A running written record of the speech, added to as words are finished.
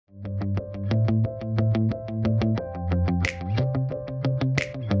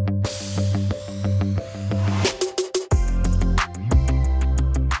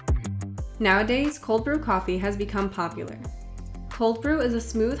Nowadays, cold brew coffee has become popular. Cold brew is a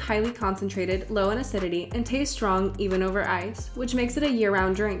smooth, highly concentrated, low in acidity, and tastes strong even over ice, which makes it a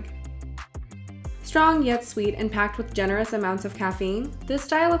year-round drink. Strong yet sweet and packed with generous amounts of caffeine, this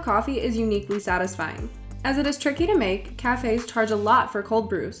style of coffee is uniquely satisfying. As it is tricky to make, cafes charge a lot for cold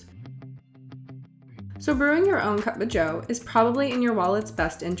brews. So brewing your own cup of joe is probably in your wallet's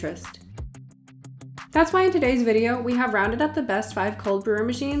best interest. That's why in today's video, we have rounded up the best 5 cold brewer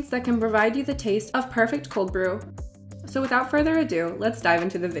machines that can provide you the taste of perfect cold brew. So without further ado, let's dive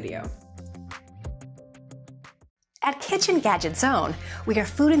into the video. At Kitchen Gadget Zone, we are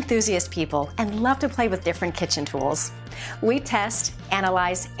food enthusiast people and love to play with different kitchen tools. We test,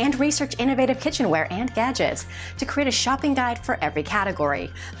 analyze, and research innovative kitchenware and gadgets to create a shopping guide for every category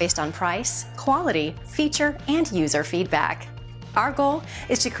based on price, quality, feature, and user feedback. Our goal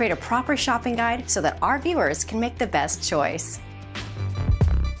is to create a proper shopping guide so that our viewers can make the best choice.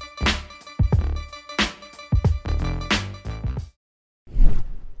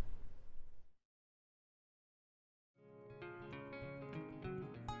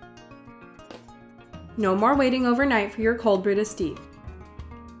 No more waiting overnight for your cold brew to steep.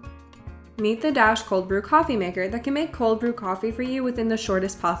 Meet the Dash Cold Brew Coffee Maker that can make cold brew coffee for you within the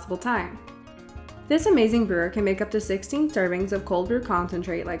shortest possible time. This amazing brewer can make up to 16 servings of cold brew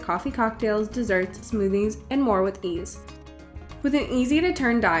concentrate like coffee cocktails, desserts, smoothies, and more with ease. With an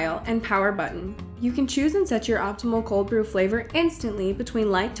easy-to-turn dial and power button, you can choose and set your optimal cold brew flavor instantly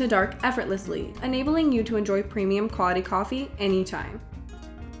between light to dark effortlessly, enabling you to enjoy premium quality coffee anytime.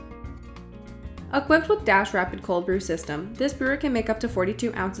 Equipped with Dash Rapid Cold Brew System, this brewer can make up to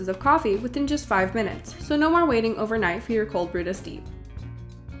 42 ounces of coffee within just 5 minutes, so no more waiting overnight for your cold brew to steep.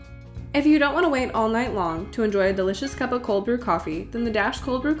 If you don't want to wait all night long to enjoy a delicious cup of cold brew coffee, then the Dash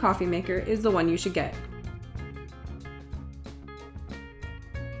Cold Brew Coffee Maker is the one you should get.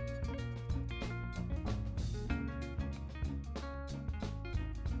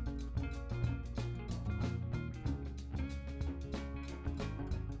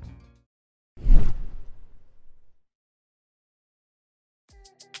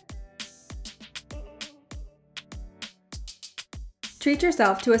 Treat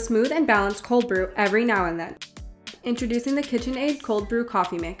yourself to a smooth and balanced cold brew every now and then. Introducing the KitchenAid Cold Brew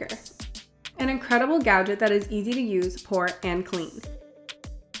Coffee Maker. An incredible gadget that is easy to use, pour, and clean.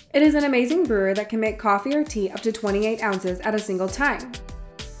 It is an amazing brewer that can make coffee or tea up to 28 ounces at a single time.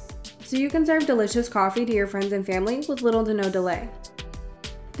 So you can serve delicious coffee to your friends and family with little to no delay.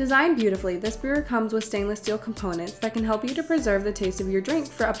 Designed beautifully, this brewer comes with stainless steel components that can help you to preserve the taste of your drink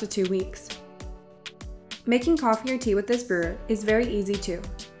for up to 2 weeks. Making coffee or tea with this brewer is very easy too.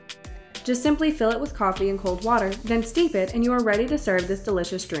 Just simply fill it with coffee and cold water, then steep it, and you are ready to serve this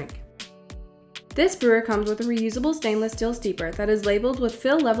delicious drink. This brewer comes with a reusable stainless steel steeper that is labeled with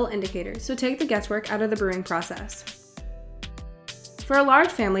fill level indicators, so take the guesswork out of the brewing process. For a large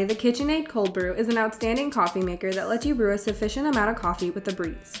family, the KitchenAid Cold Brew is an outstanding coffee maker that lets you brew a sufficient amount of coffee with a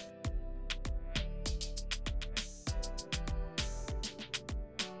breeze.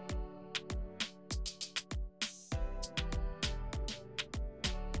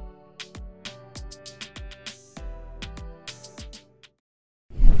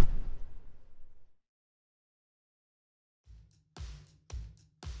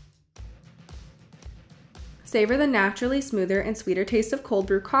 Savor the naturally smoother and sweeter taste of cold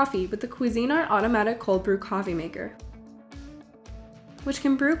brew coffee with the Cuisinart Automatic Cold Brew Coffee Maker, which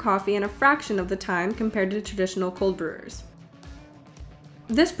can brew coffee in a fraction of the time compared to traditional cold brewers.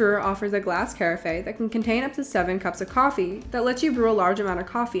 This brewer offers a glass carafe that can contain up to 7 cups of coffee that lets you brew a large amount of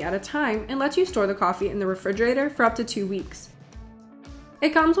coffee at a time and lets you store the coffee in the refrigerator for up to 2 weeks. It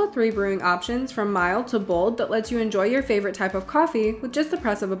comes with 3 brewing options from mild to bold that lets you enjoy your favorite type of coffee with just the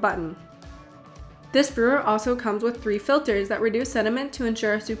press of a button. This brewer also comes with 3 filters that reduce sediment to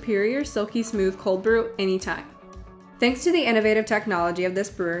ensure a superior silky smooth cold brew anytime. Thanks to the innovative technology of this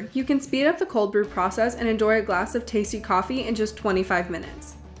brewer, you can speed up the cold brew process and enjoy a glass of tasty coffee in just 25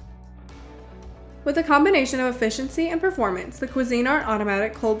 minutes. With a combination of efficiency and performance, the Cuisinart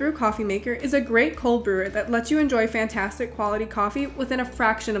Automatic Cold Brew Coffee Maker is a great cold brewer that lets you enjoy fantastic quality coffee within a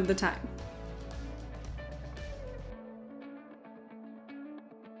fraction of the time.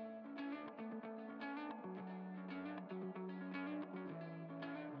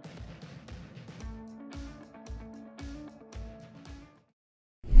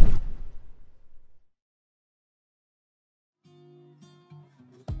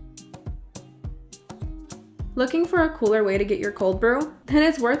 Looking for a cooler way to get your cold brew? Then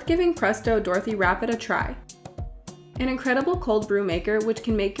it's worth giving Presto Dorothy Rapid a try. An incredible cold brew maker which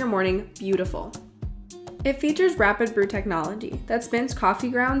can make your morning beautiful. It features rapid brew technology that spins coffee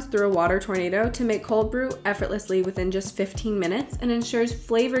grounds through a water tornado to make cold brew effortlessly within just 15 minutes and ensures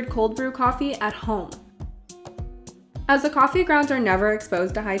flavored cold brew coffee at home. As the coffee grounds are never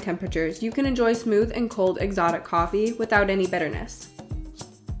exposed to high temperatures, you can enjoy smooth and cold exotic coffee without any bitterness.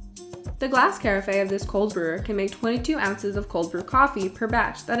 The glass carafe of this cold brewer can make 22 ounces of cold brew coffee per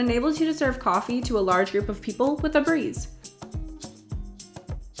batch that enables you to serve coffee to a large group of people with a breeze.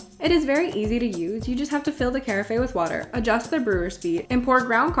 It is very easy to use. You just have to fill the carafe with water, adjust the brewer speed, and pour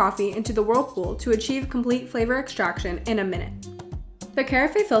ground coffee into the whirlpool to achieve complete flavor extraction in a minute. The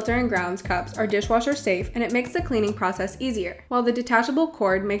carafe filter and grounds cups are dishwasher safe, and it makes the cleaning process easier, while the detachable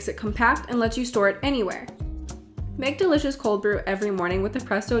cord makes it compact and lets you store it anywhere. Make delicious cold brew every morning with the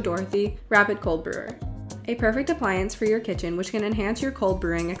Presto Dorothy Rapid Cold Brewer, a perfect appliance for your kitchen which can enhance your cold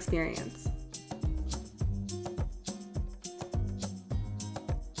brewing experience.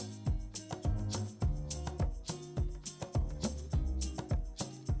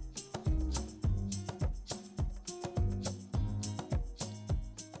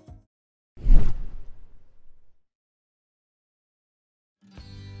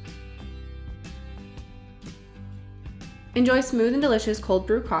 Enjoy smooth and delicious cold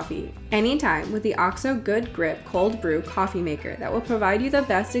brew coffee anytime with the OXO Good Grip Cold Brew Coffee Maker that will provide you the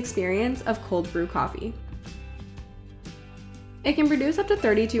best experience of cold brew coffee. It can produce up to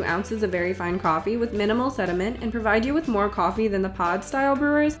 32 ounces of very fine coffee with minimal sediment and provide you with more coffee than the pod style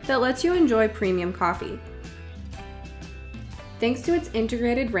brewers that lets you enjoy premium coffee. Thanks to its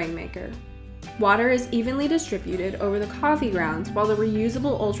integrated rainmaker, water is evenly distributed over the coffee grounds, while the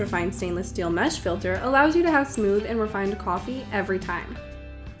reusable ultrafine stainless steel mesh filter allows you to have smooth and refined coffee every time.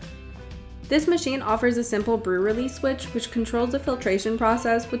 This machine offers a simple brew release switch which controls the filtration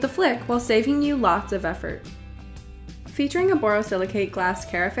process with a flick while saving you lots of effort. Featuring a borosilicate glass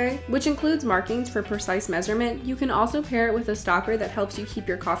carafe, which includes markings for precise measurement, you can also pair it with a stopper that helps you keep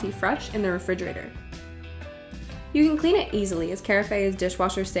your coffee fresh in the refrigerator. You can clean it easily as carafe is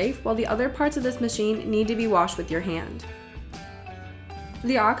dishwasher safe, while the other parts of this machine need to be washed with your hand.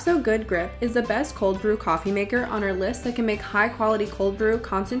 The OXO Good Grip is the best cold brew coffee maker on our list that can make high quality cold brew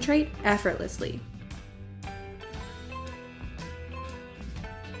concentrate effortlessly.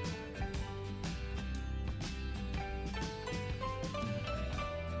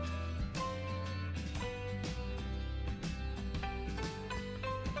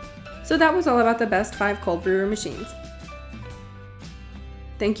 So that was all about the best 5 cold brewer machines.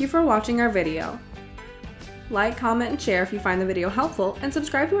 Thank you for watching our video. Like, comment, and share if you find the video helpful, and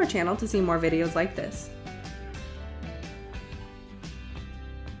subscribe to our channel to see more videos like this.